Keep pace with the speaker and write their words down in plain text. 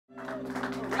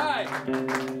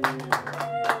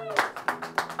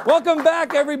Welcome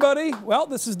back, everybody. Well,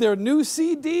 this is their new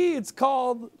CD. It's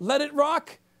called Let It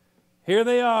Rock. Here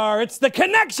they are. It's The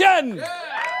Connection! Yeah.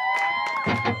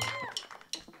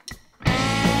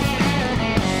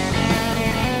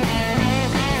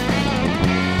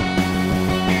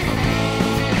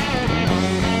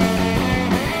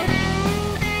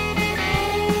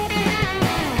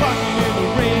 Walking in the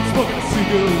rain, smoking a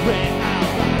cigarette.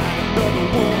 Another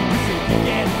one, cause it can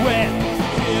get wet.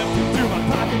 Shifting through my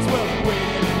pockets, well,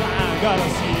 waiting in line. Gotta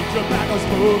see tobacco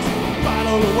smokes,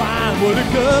 bottle of wine. Well, it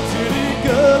comes and it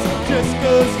goes, just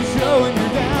goes to showing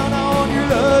you're down on your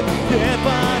luck. Can't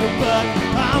find a buck.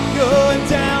 I'm going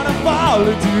down, I'm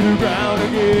falling to the ground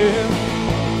again.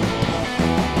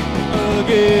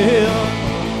 Again.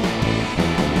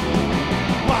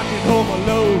 Walking home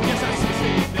alone, guess I should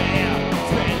stay there.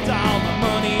 Spend all my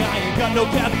money, I ain't got no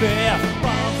cafe.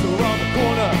 Bombs are on the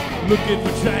corner, looking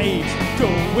for change.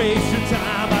 Don't waste your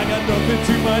time, I got nothing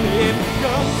to my name.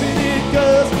 Comes and it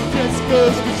goes, just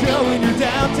goes to show when you're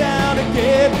downtown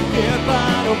again. Can't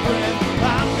find a friend,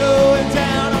 I'm going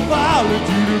down, I'm falling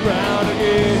to the ground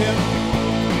again.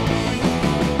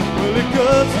 Well, it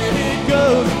comes and it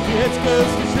goes, just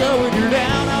goes to show when you're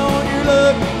down on your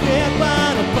luck. Can't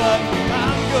find a buck,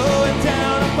 I'm going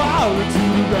down, I'm falling to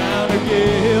the ground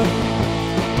again.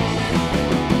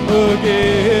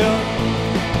 Again.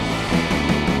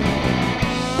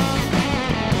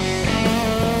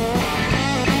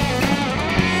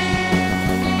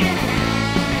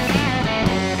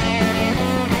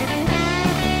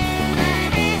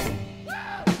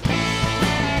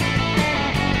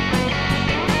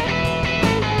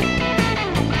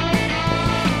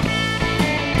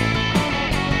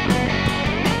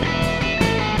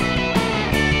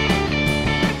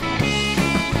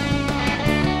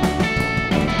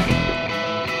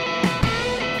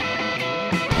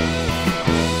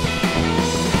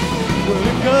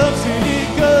 Comes and it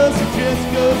goes, it just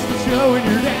goes to show when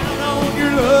you're down on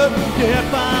your luck. Can't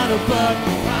find a buck,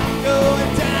 I'm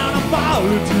going down, I'm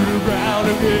falling to the ground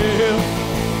again.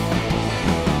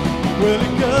 Well,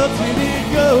 it comes and it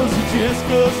goes, it just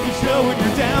goes to show when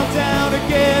you're downtown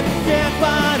again. Can't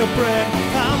find a friend,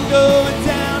 I'm going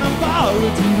down, I'm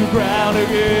falling to the ground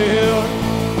again.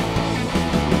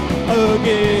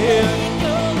 Again.